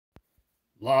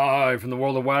Live from the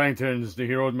world of Waddington's, the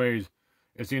Hero's Maze.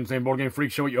 It's the Insane Board Game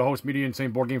Freak Show with your host, Media Insane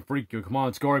Board Game Freak. Come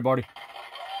on, score it, buddy.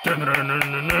 Get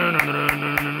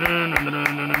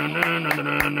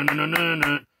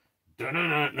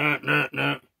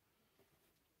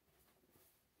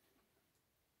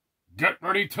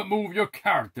ready to move your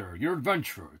character, your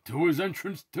adventurer, to his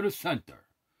entrance to the center.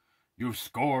 You've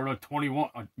scored a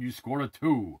 21. You scored a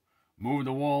 2. Move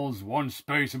the walls 1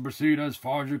 space and proceed as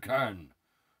far as you can.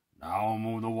 Now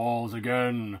move the walls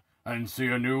again and see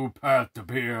a new path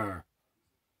appear.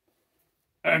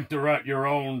 Enter at your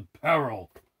own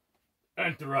peril.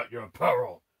 Enter at your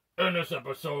peril. In this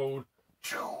episode,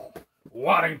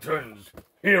 Waddington's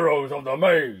Heroes of the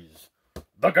Maze.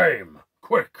 The game.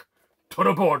 Quick, to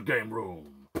the board game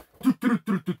room.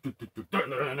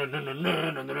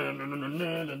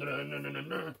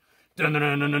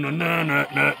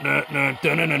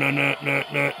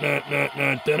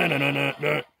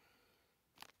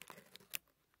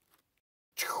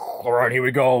 Alright, here we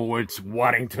go. It's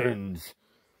Waddington's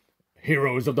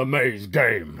Heroes of the Maze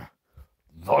game.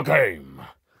 The game.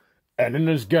 And in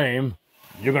this game,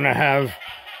 you're going to have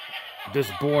this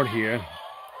board here,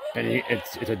 and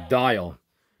it's a dial.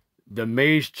 The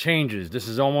maze changes. This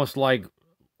is almost like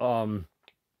Ravenberger's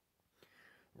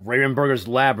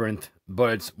Labyrinth,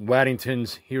 but it's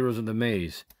Waddington's Heroes of the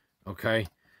Maze. Okay?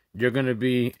 You're going to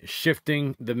be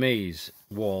shifting the maze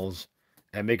walls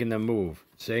and making them move.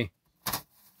 See?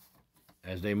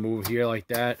 As they move here like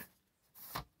that.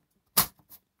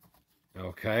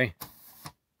 Okay.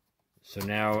 So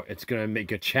now it's going to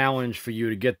make a challenge for you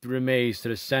to get through the maze to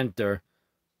the center.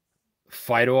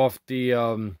 Fight off the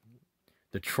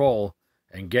troll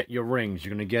and get your rings.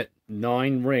 You're going to get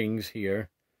 9 rings here.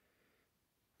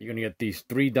 You're going to get these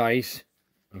 3 dice.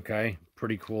 Okay.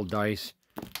 Pretty cool dice.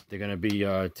 They're going to be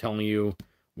telling you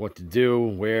what to do,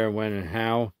 where, when, and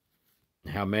how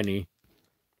many.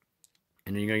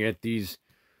 And then you're going to get these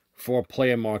 4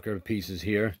 player marker pieces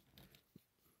here.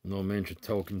 No miniature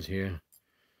tokens here.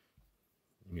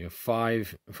 You have 4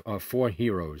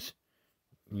 heroes.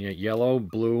 You get yellow,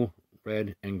 blue,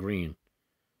 red, and green.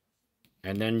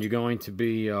 And then you're going to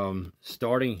be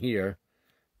starting here.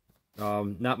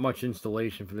 Not much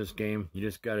installation for this game. You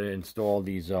just got to install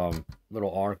these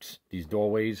little arcs, these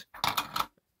doorways.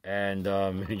 And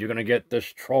you're going to get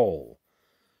this troll.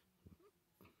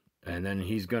 And then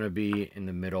he's going to be in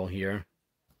the middle here.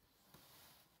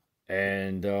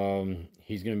 And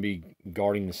he's going to be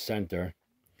guarding the center.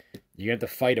 You have to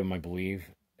fight him, I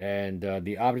believe. And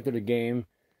the object of the game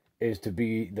is to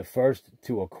be the first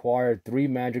to acquire 3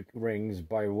 magic rings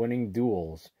by winning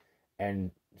duels.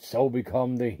 And so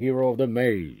become the hero of the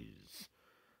maze.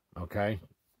 Okay?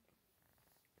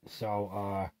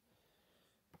 So,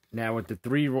 now with the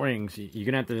 3 rings,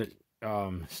 you're going to have to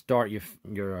start your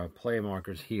player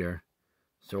markers here.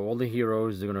 So all the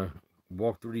heroes, they're going to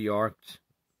walk through the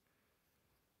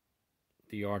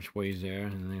archways there,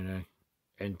 and they're going to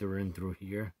enter in through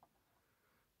here.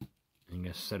 And you're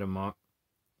going to set them up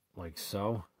like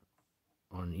so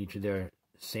on each of their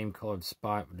same colored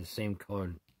spot with the same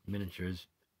colored miniatures.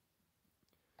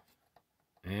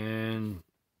 And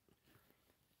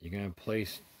you're going to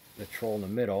place the troll in the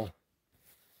middle.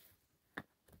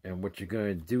 And what you're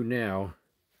going to do now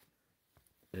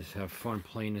is have fun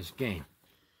playing this game.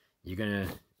 You're going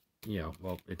to,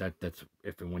 well, that's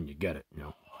if and when you get it,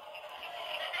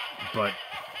 But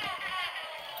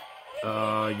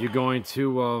you're going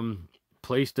to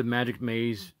place the magic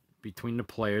maze between the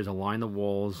players, align the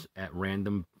walls at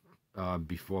random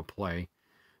before play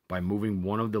by moving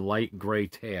one of the light gray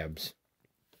tabs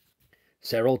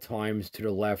several times to the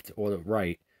left or the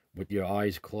right with your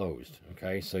eyes closed.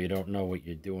 Okay, so you don't know what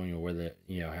you're doing or whether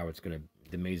how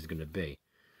the maze is gonna be.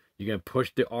 You're gonna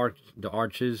push the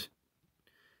arches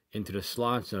into the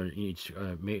slots on each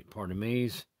part of the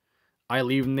maze. I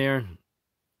leave them there,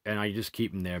 and I just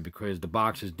keep them there because the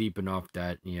box is deep enough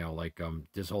that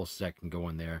this whole set can go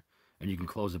in there, and you can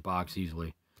close the box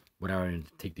easily without having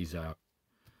to take these out.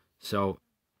 So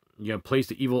you're gonna place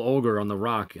the evil ogre on the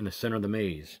rock in the center of the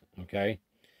maze, okay?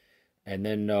 And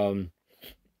then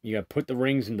you gotta put the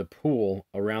rings in the pool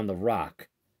around the rock,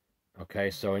 okay?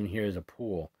 So in here is a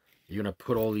pool. You're gonna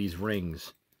put all these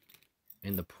rings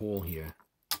in the pool here.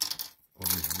 All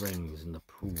these rings in the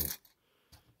pool.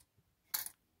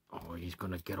 Oh, he's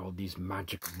gonna get all these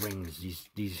magic rings,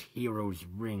 these heroes'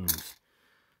 rings.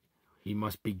 He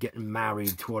must be getting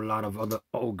married to a lot of other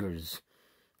ogres.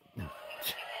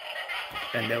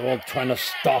 And they're all trying to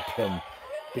stop him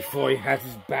before he has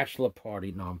his bachelor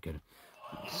party. No, I'm kidding.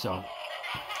 So,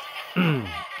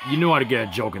 you knew how to get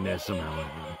a joke in there somehow.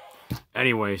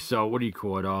 Anyway, so what do you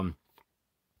call it?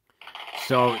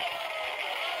 So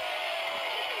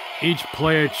each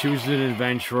player chooses an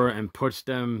adventurer and puts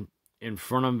them in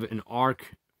front of an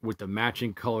arc with the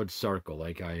matching colored circle,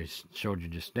 like I showed you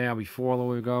just now before a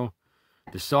little ago.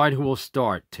 Decide who will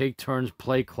start. Take turns,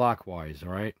 play clockwise,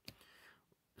 alright?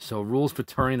 So rules for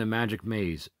turning the magic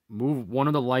maze. Move one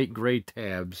of the light gray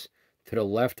tabs to the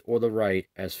left or the right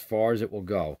as far as it will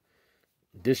go.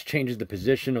 This changes the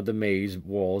position of the maze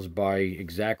walls by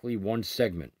exactly one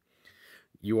segment.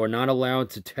 You are not allowed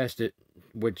to test it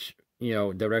which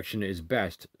direction is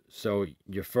best. So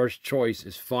your first choice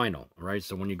is final, right?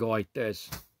 So when you go like this,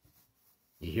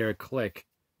 you hear a click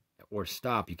or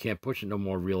stop. You can't push it no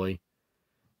more, really,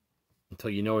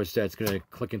 until you notice that it's going to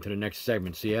click into the next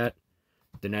segment. See that?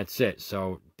 Then that's it.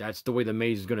 So that's the way the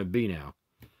maze is going to be now.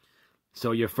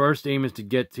 So your first aim is to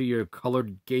get to your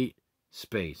colored gate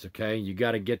space, okay? You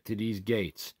got to get to these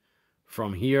gates.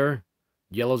 From here,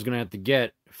 yellow's going to have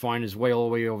to find his way all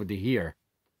the way over to here,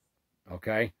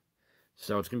 okay?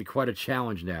 So it's going to be quite a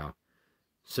challenge now.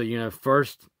 So you're going to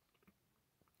first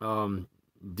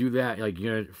do that. Like,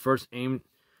 you're going to first aim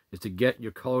is to get to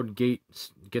your colored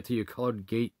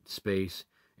gate space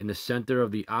in the center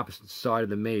of the opposite side of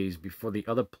the maze before the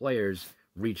other players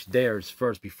reach theirs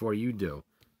first before you do.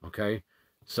 Okay?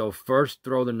 So first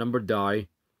throw the number die.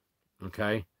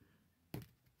 Okay?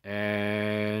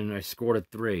 And I scored a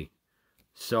 3.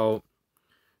 So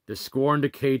the score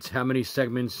indicates how many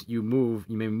segments you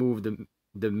may move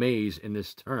the maze in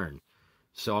this turn.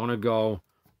 So I'm going to go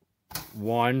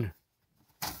 1,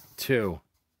 2,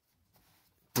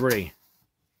 3.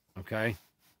 Okay?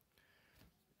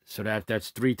 So that's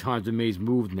 3 times the maze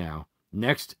moved now.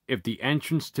 Next, if the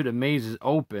entrance to the maze is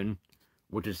open,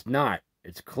 which it's not,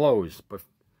 it's closed. But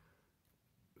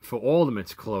for all of them,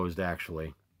 it's closed,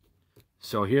 actually.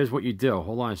 So here's what you do.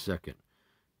 Hold on a second.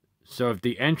 So if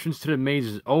the entrance to the maze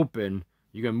is open,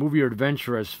 you can move your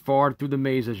adventure as far through the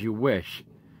maze as you wish.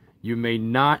 You may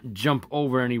not jump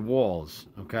over any walls,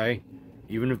 okay?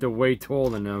 Even if they're way taller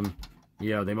than them,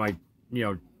 they might,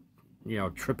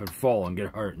 trip and fall and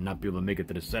get hurt and not be able to make it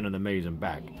to the center of the maze and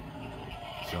back.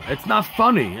 So it's not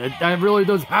funny. That really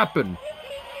does happen.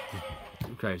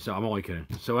 Okay, so I'm only kidding.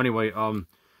 So anyway,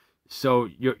 so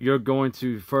you're going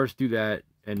to first do that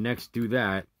and next do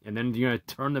that, and then you're going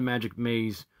to turn the magic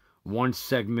maze one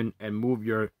segment and move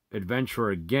your adventurer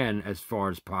again as far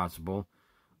as possible,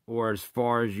 or as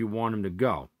far as you want him to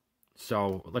go.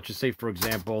 So let's just say, for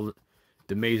example,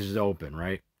 the maze is open,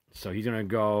 right? So he's going to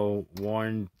go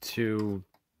 1, 2.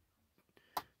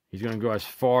 He's going to go as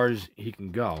far as he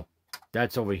can go.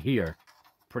 That's over here,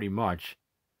 pretty much.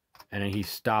 And then he's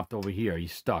stopped over here.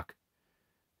 He's stuck.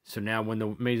 So now when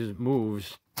the maze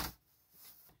moves,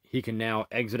 he can now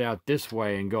exit out this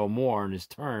way and go more on his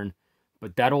turn.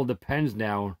 But that all depends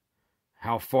now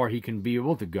how far he can be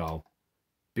able to go.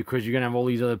 Because you're going to have all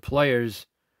these other players,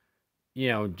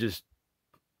 just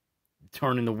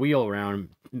turning the wheel around,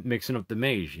 mixing up the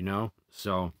maze,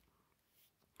 So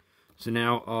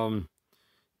now,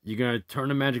 you're going to turn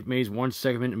the magic maze one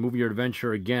segment and move your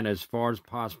adventure again as far as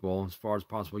possible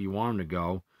you want him to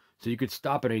go. So you could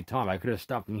stop at any time. I could have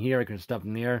stopped in here, I could have stopped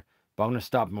in there, but I'm going to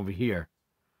stop him over here.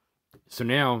 So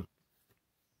now,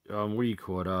 what do you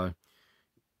call it?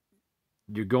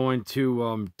 You're going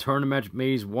to turn the magic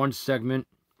maze one segment.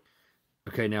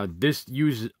 Okay, now this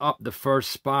uses up the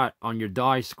first spot on your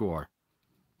die score.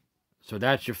 So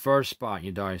that's your first spot in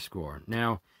your die score.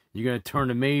 Now, you're going to turn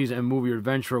the maze and move your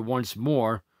adventurer once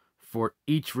more for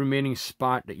each remaining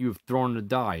spot that you've thrown the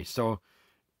die. So,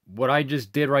 what I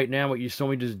just did right now, what you saw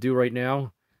me just do right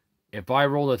now, if I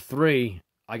roll a 3,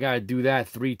 I got to do that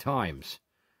 3 times.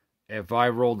 If I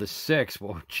rolled a 6,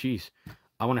 well, jeez,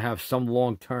 I want to have some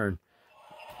long turn.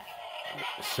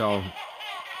 So,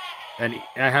 and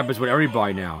that happens with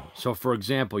everybody now. So, for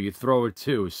example, you throw a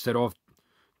 2, set off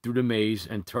through the maze,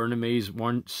 and turn the maze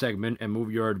one segment and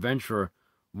move your adventurer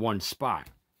one spot.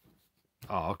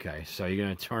 Oh, okay. So you're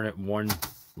going to turn it one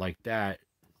like that,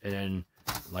 and then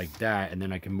like that, and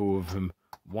then I can move him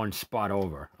one spot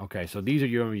over. Okay, so these are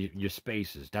your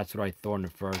spaces. That's what I thought in the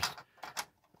first,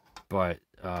 but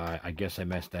I guess I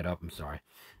messed that up. I'm sorry.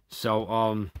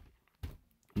 So,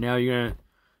 now you're going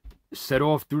to set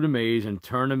off through the maze and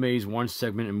turn the maze one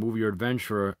segment and move your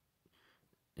adventurer,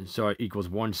 and so it equals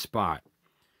one spot.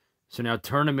 So now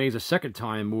turn the maze a second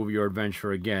time and move your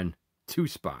adventurer again 2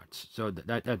 spots. So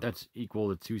that's equal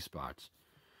to 2 spots.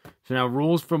 So now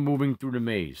rules for moving through the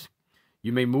maze.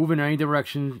 You may move in any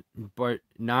direction, but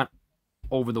not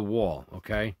over the wall,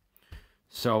 okay?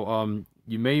 So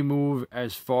you may move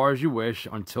as far as you wish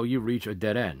until you reach a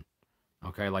dead end.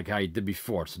 Okay, like I did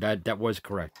before. So that was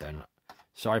correct then.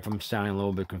 Sorry if I'm sounding a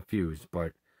little bit confused,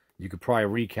 but you could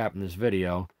probably recap in this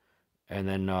video, and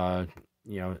then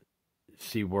you know,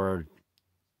 see where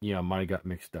might have got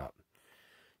mixed up.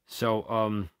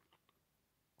 So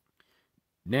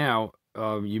now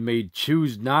you may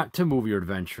choose not to move your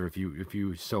adventure if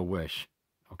you so wish.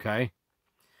 Okay.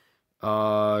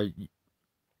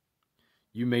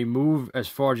 You may move as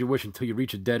far as you wish until you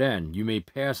reach a dead end. You may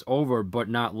pass over but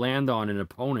not land on an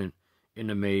opponent in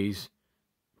the maze,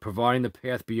 providing the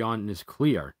path beyond is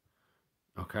clear.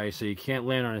 Okay, so you can't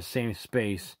land on the same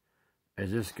space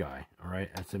as this guy. Alright,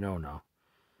 that's a no-no.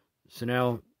 So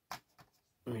now,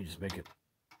 let me just make it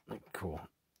cool.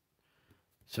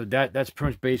 So that's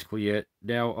pretty much basically it.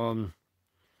 Now,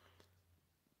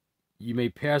 you may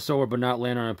pass over but not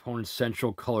land on an opponent's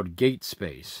central colored gate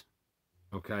space.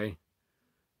 Okay?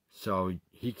 So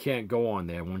he can't go on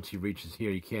there. Once he reaches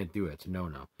here, you can't do it. It's a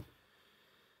no-no.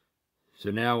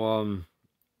 So now,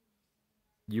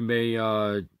 you may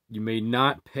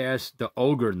not pass the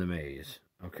ogre in the maze.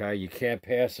 Okay, you can't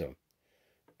pass him.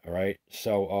 All right.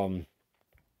 So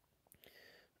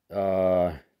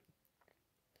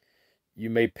you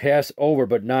may pass over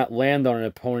but not land on an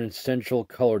opponent's central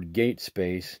colored gate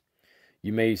space.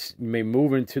 You may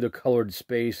move into the colored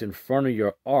space in front of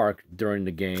your arc during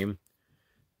the game,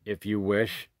 if you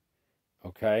wish.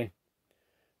 Okay.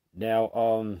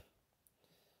 Now,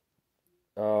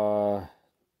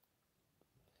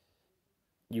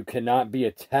 you cannot be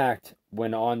attacked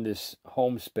when on this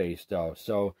home space, though.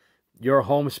 So your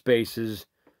home spaces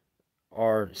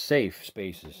are safe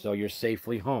spaces, so you're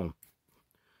safely home.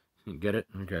 Get it?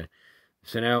 Okay.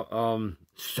 So now,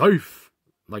 safe,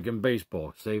 like in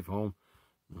baseball, safe home.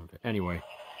 Okay. Anyway,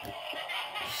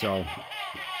 so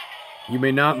you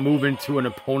may not move into an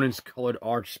opponent's colored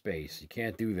arch space. You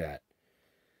can't do that.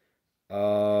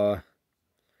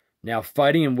 Now,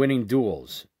 fighting and winning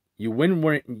duels. You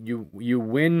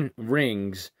win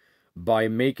rings by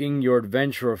making your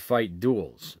adventurer fight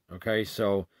duels. Okay,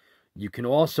 so you can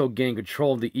also gain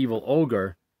control of the evil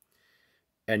ogre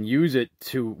and use it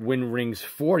to win rings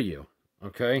for you.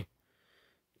 Okay,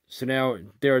 so now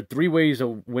there are 3 ways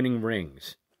of winning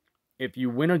rings. If you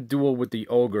win a duel with the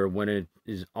ogre when it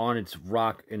is on its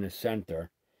rock in the center,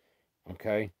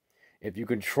 okay. If you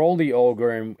control the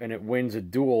ogre and it wins a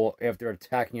duel after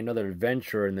attacking another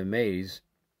adventurer in the maze.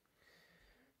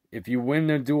 If you win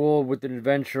the duel with an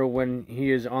adventurer when he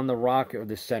is on the rock of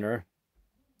the center,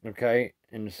 okay,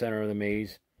 in the center of the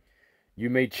maze, you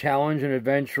may challenge an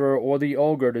adventurer or the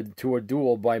ogre to a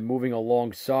duel by moving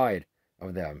alongside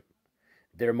of them.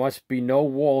 There must be no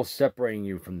wall separating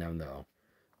you from them, though.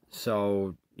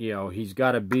 So, he's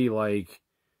got to be like,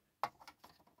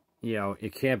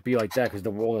 it can't be like that because the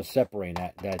wall is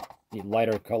separating that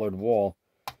lighter colored wall,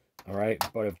 all right?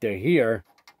 But if they're here,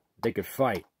 they could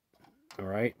fight. All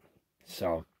right,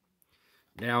 so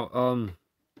now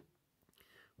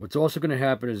what's also going to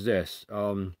happen is this.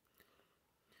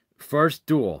 First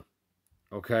duel,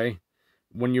 okay,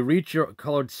 when you reach your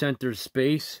colored center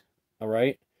space, all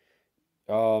right,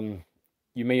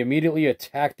 you may immediately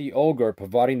attack the ogre,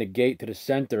 providing the gate to the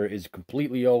center is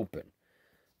completely open.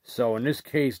 So in this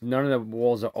case, none of the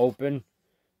walls are open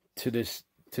to the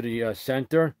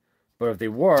center, but if they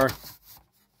were,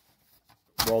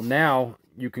 well, now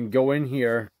you can go in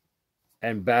here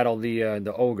and battle the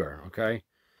ogre. Okay,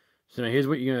 so now here's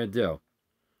what you're gonna do.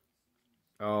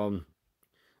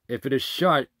 If it is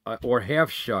shut or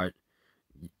half shut,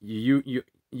 you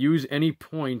use any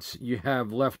points you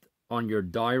have left on your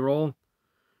die roll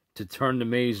to turn the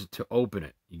maze to open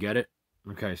it. You get it?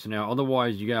 Okay, so now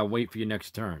otherwise you gotta wait for your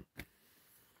next turn.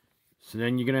 So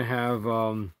then you're gonna have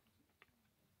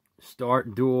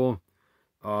start duel,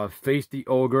 face the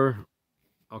ogre.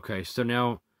 Okay, so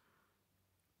now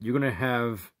you're gonna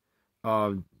have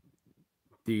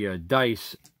the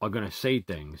dice are gonna say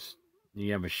things.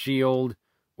 You have a shield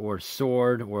or a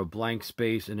sword or a blank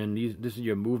space, and then this is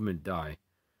your movement die,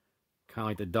 kind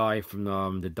of like the die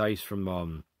from the dice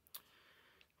from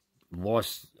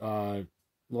Lost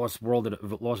Valley of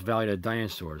the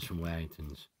Dinosaurs from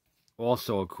Waddington's.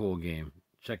 Also a cool game.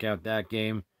 Check out that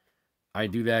game. I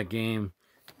do that game.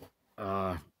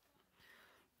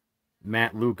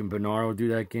 Matt, Luke, and Bernardo do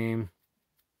that game.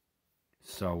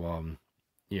 So,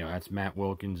 that's Matt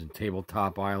Wilkins and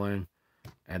Tabletop Island.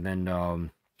 And then,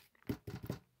 Down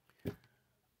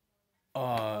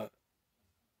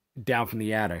from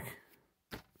the Attic.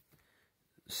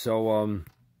 So,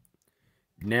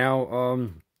 now,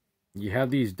 you have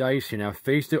these dice here. Now,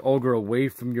 face the ogre away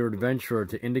from your adventurer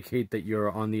to indicate that you're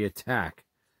on the attack.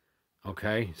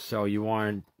 Okay? So, you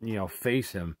want to,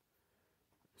 face him.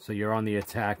 So you're on the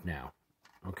attack now.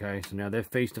 Okay, so now they're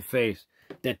face to face.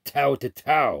 They're toe to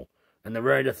toe. and they're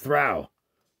ready to throw.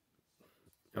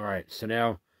 All right, so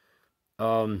now,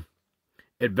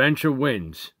 adventure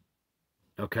wins.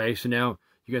 Okay, so now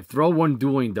you can throw one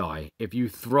dueling die. If you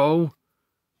throw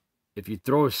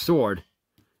a sword,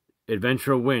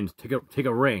 adventure wins. Take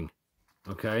a ring.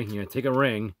 Okay, you're gonna take a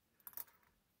ring,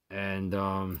 and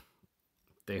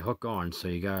they hook on. So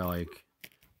you gotta like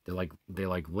they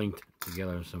linked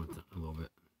together or something a little bit.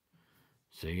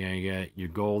 So you're gonna get your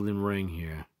golden ring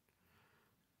here.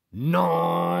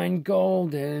 9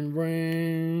 golden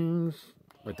rings,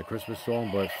 like the Christmas song,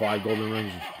 but 5 golden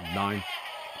rings, 9.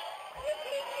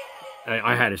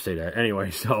 I had to say that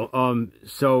anyway. So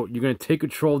so you're gonna take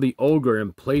control of the ogre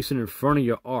and place it in front of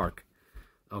your arc.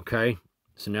 Okay.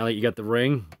 So now that you got the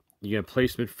ring, you're gonna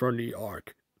place it in front of the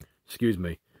arc. Excuse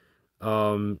me.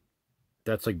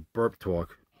 That's like burp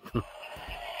talk.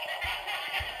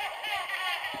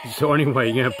 So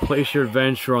anyway, you're gonna place your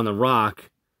adventure on the rock.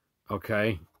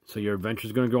 Okay. So your adventure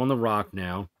is gonna go on the rock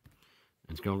now.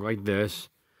 It's going like this,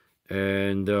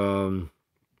 and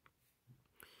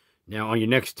now on your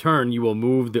next turn, you will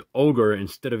move the ogre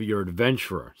instead of your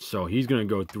adventurer. So he's gonna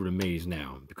go through the maze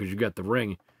now because you got the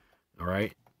ring. All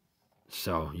right.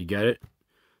 So you get it.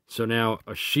 So now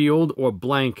a shield or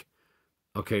blank,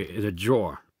 okay, is a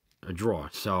draw.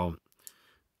 So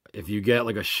if you get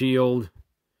like a shield,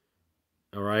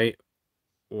 all right,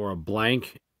 or a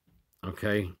blank,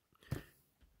 okay,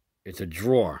 it's a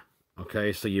draw.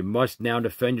 Okay, so you must now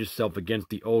defend yourself against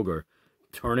the ogre.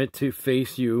 Turn it to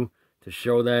face you to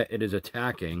show that it is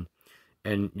attacking,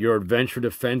 and your adventurer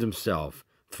defends himself.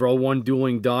 Throw one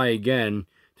dueling die again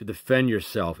to defend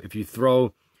yourself. If you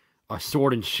throw a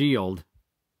sword and shield,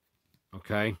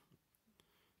 okay,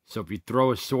 so if you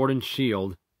throw a sword and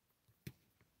shield,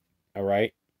 all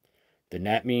right, then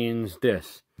that means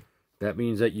this. That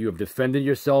means that you have defended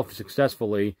yourself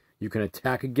successfully. You can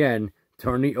attack again,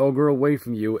 turn the ogre away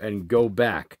from you, and go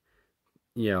back,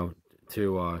 you know,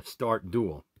 to start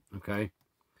duel, okay?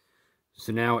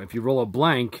 So now, if you roll a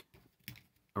blank,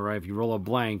 all right, if you roll a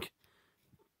blank,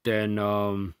 then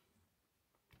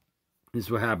this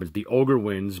is what happens. The ogre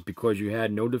wins because you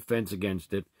had no defense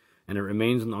against it, and it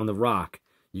remains on the rock.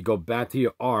 You go back to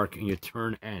your arc, and your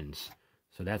turn ends.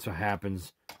 So that's what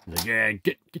happens. Like, yeah,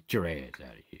 get your ass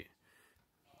out of here.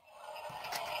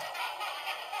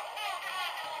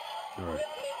 Alright.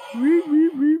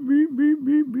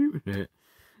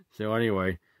 So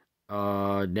anyway,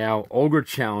 now ogre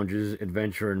challenges,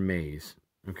 adventure, and maze.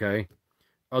 Okay?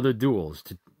 Other duels.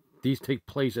 These take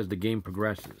place as the game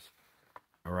progresses.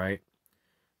 Alright?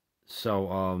 So,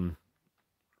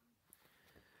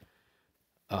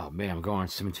 oh man, I'm going on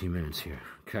 17 minutes here.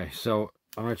 Okay, so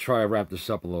I'm going to try to wrap this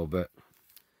up a little bit.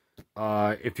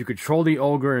 If you control the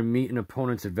ogre and meet an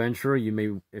opponent's adventurer, you may,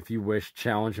 if you wish,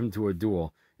 challenge him to a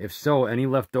duel. If so, any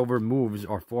leftover moves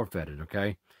are forfeited,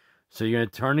 okay? So you're going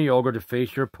to turn the ogre to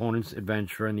face your opponent's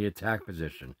adventurer in the attack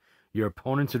position. Your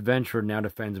opponent's adventurer now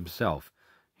defends himself.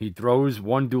 He throws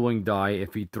one dueling die.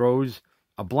 If he throws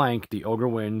a blank, the ogre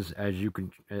wins. As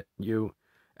you,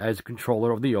 as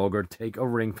controller of the ogre, take a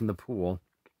ring from the pool,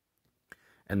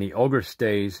 and the ogre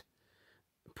stays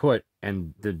put,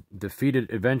 and the defeated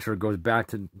adventurer goes back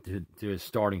to his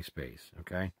starting space,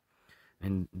 okay?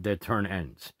 And their turn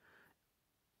ends.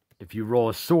 If you roll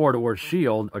a sword or a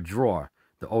shield, a draw.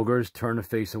 The ogre's turn to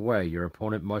face away. Your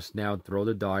opponent must now throw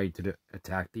the die to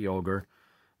attack the ogre,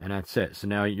 and that's it. So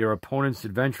now your opponent's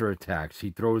adventurer attacks. He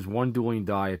throws one dueling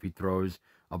die. If he throws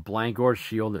a blank or a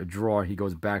shield, a draw, he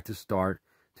goes back to start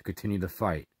to continue the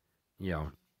fight. You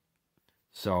know,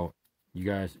 so you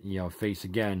guys, you know, face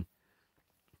again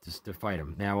to fight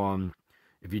him. Now,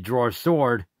 if you draw a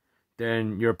sword,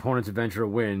 then your opponent's adventurer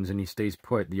wins, and he stays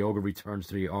put. The ogre returns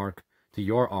to the arc, to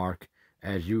your arc,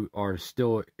 as you are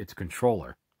still its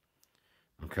controller.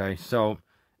 Okay, so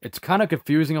it's kind of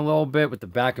confusing a little bit with the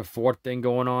back and forth thing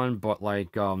going on, but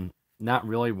like, not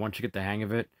really once you get the hang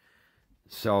of it.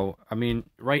 So, I mean,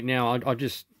 right now, I'll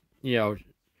just, you know,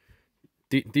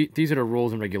 these are the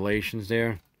rules and regulations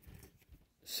there.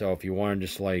 So if you want to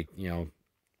just like, you know,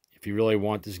 if you really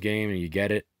want this game and you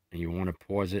get it and you want to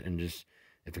pause it and just,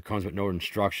 if it comes with no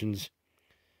instructions,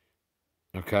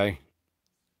 okay.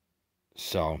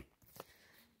 So,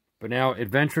 but now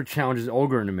adventure challenges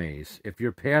ogre in a maze. If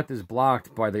your path is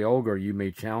blocked by the ogre, you may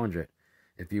challenge it,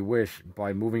 if you wish,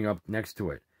 by moving up next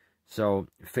to it. So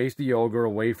face the ogre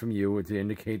away from you to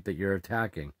indicate that you're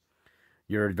attacking.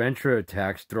 Your adventurer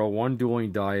attacks. Throw one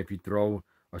dueling die. If you throw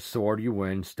a sword, you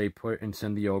win. Stay put and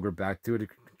send the ogre back to the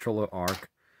controller arc,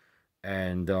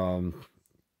 and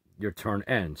your turn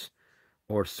ends.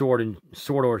 Or sword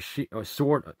or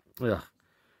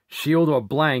Shield or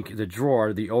blank is a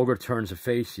draw. The ogre turns to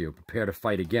face you. Prepare to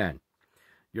fight again.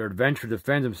 Your adventurer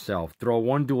defends himself. Throw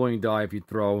 1 dueling die. If you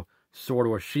throw sword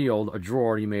or shield, a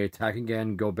draw, you may attack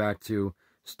again. Go back to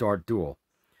start duel.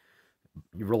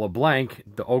 You roll a blank.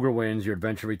 The ogre wins. Your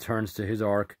adventurer returns to his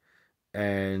arc,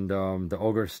 and the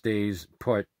ogre stays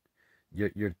put.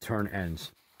 Your turn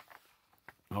ends.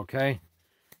 Okay?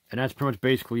 And that's pretty much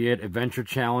basically it. Adventure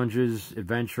challenges,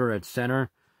 adventure at center.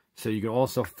 So you can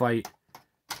also fight,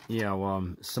 you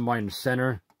know, somebody in the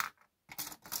center.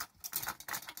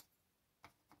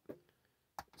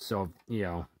 So, you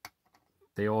know,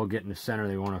 they all get in the center.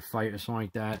 They want to fight or something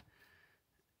like that.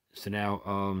 So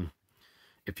now,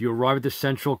 if you arrive at the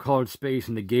central colored space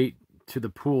and the gate to the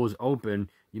pool is open,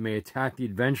 you may attack the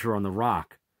adventurer on the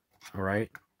rock. All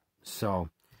right? So,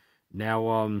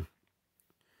 now,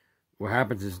 what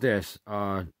happens is this.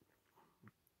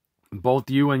 Both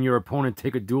you and your opponent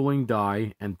take a dueling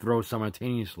die and throw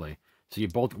simultaneously. So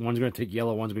one's going to take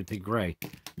yellow, one's going to take gray.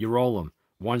 You roll them.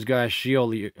 One's got a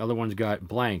shield, the other one's got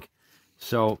blank.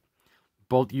 So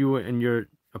both you and your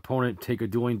opponent take a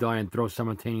dueling die and throw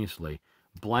simultaneously.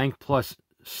 Blank plus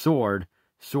sword.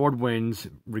 Sword wins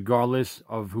regardless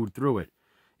of who threw it.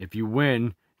 If you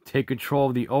win, take control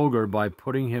of the ogre by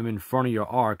putting him in front of your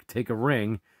arc. Take a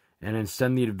ring and then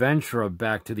send the adventurer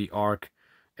back to the arc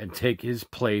and take his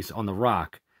place on the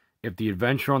rock. If the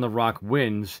adventurer on the rock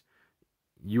wins,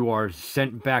 you are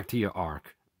sent back to your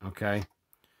arc. Okay?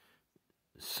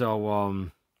 So,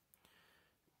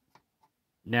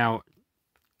 now,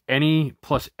 any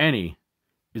plus any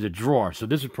is a draw. So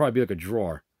this would probably be like a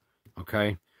draw.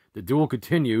 Okay? The duel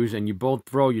continues, and you both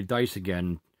throw your dice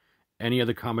again. Any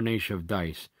other combination of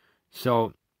dice.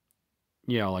 So,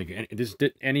 you know, like, this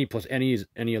any plus any is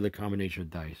any other combination of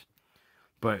dice.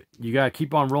 But you gotta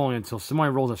keep on rolling until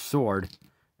somebody rolls a sword,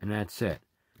 and that's it.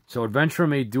 So adventurer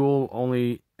may duel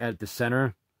only at the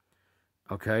center.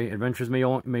 Okay, adventurers may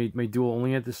duel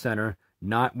only at the center,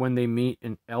 not when they meet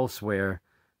in elsewhere.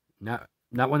 Not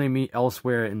when they meet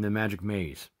elsewhere in the magic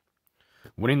maze.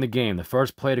 Winning the game. The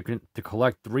first player to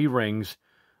collect 3 rings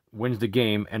wins the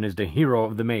game and is the hero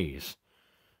of the maze.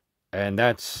 And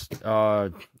that's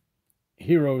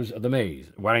Heroes of the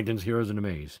Maze. Waddington's Heroes of the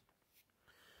Maze.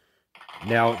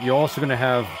 Now, you're also going to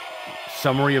have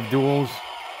summary of duels.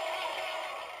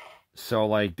 So,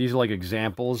 like, these are like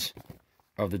examples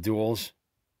of the duels.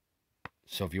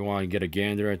 So, if you want to get a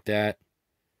gander at that,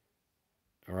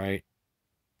 all right,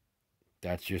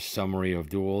 that's your summary of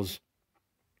duels.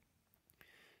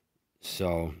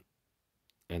 So,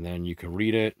 and then you can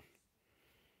read it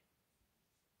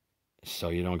so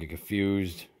you don't get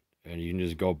confused, and you can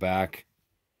just go back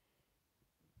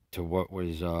to what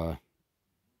was,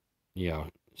 you know,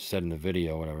 said in the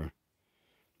video, whatever.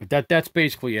 But that's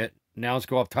basically it. Now let's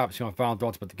go up top and see my final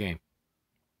thoughts about the game.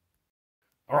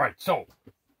 Alright, so,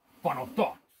 final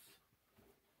thoughts.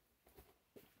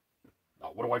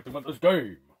 Now, what do I think about this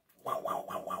game?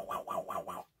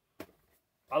 Wow.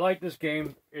 I like this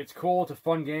game. It's cool. It's a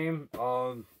fun game.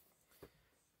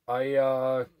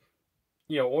 I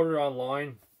you know, ordered it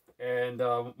online, and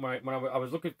when I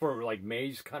was looking for like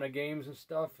maze kind of games and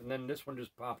stuff, and then this one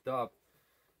just popped up.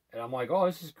 And I'm like, oh,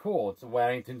 this is cool. It's a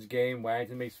Waddington's game.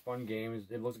 Waddington makes fun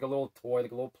games. It looks like a little toy,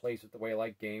 like a little place with the way I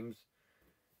like games.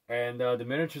 And the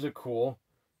miniatures are cool.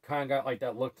 Kind of got like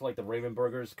that look to like the Raven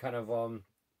Burgers kind of,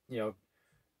 you know,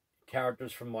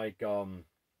 characters from like,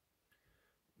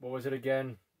 what was it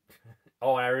again?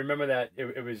 Oh, I remember that.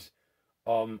 It was,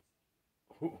 who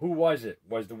was it?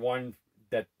 Was the one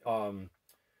that,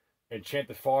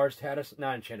 Enchanted Forest had us?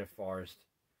 Not Enchanted Forest.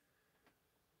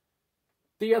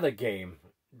 The other game.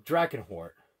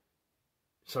 Dragonhort.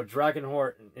 So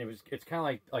Dragonhort, it's kind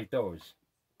of like those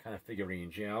kind of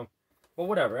figurines, you know. But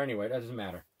whatever. Anyway, that doesn't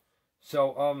matter.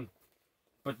 So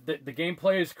but the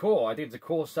gameplay is cool. I think it's a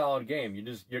cool, solid game.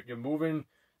 You're moving.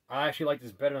 I actually like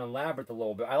this better than Labyrinth a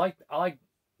little bit. I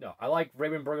like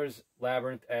Raven Burgers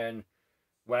Labyrinth and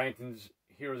Waddington's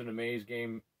Heroes in the Maze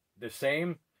game the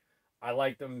same. I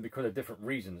like them because of different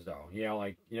reasons, though. You know,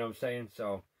 like, you know what I'm saying.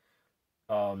 So.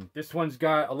 This one's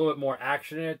got a little bit more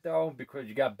action in it, though, because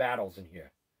you got battles in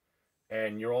here.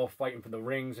 And you're all fighting for the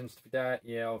rings and stuff like that.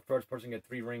 You know, first person to get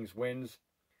 3 rings wins.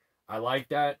 I like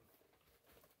that.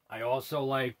 I also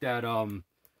like that,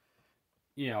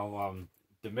 you know,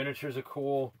 the miniatures are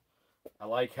cool. I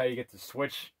like how you get to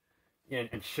switch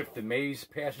and shift the maze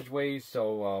passageways.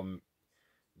 So,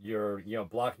 you're, you know,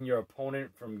 blocking your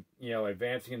opponent from, you know,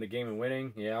 advancing in the game and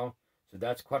winning, you know. So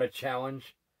that's quite a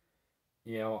challenge.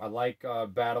 You know, I like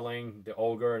battling the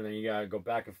ogre, and then you gotta go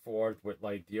back and forth with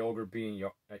like the ogre being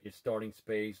at your starting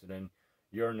space, and then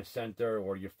you're in the center,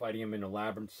 or you're fighting him in a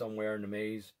labyrinth somewhere in the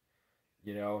maze.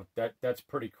 You know, that's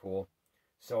pretty cool.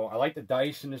 So I like the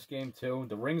dice in this game too.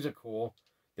 The rings are cool.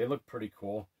 They look pretty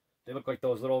cool. They look like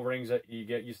those little rings that you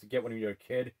used to get when you were a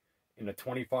kid in the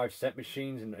 25-cent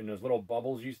machines and those little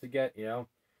bubbles you used to get, you know,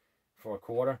 for a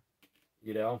quarter,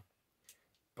 you know.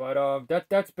 But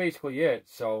that's basically it.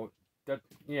 So that,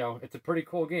 you know, it's a pretty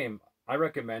cool game. I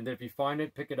recommend it. If you find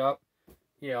it, pick it up.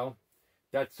 You know,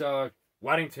 that's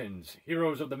Waddington's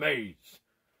Heroes of the Maze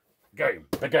game.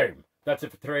 The game. That's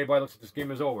it for today. Everybody looks like this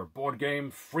game is over. Board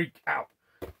game freak out.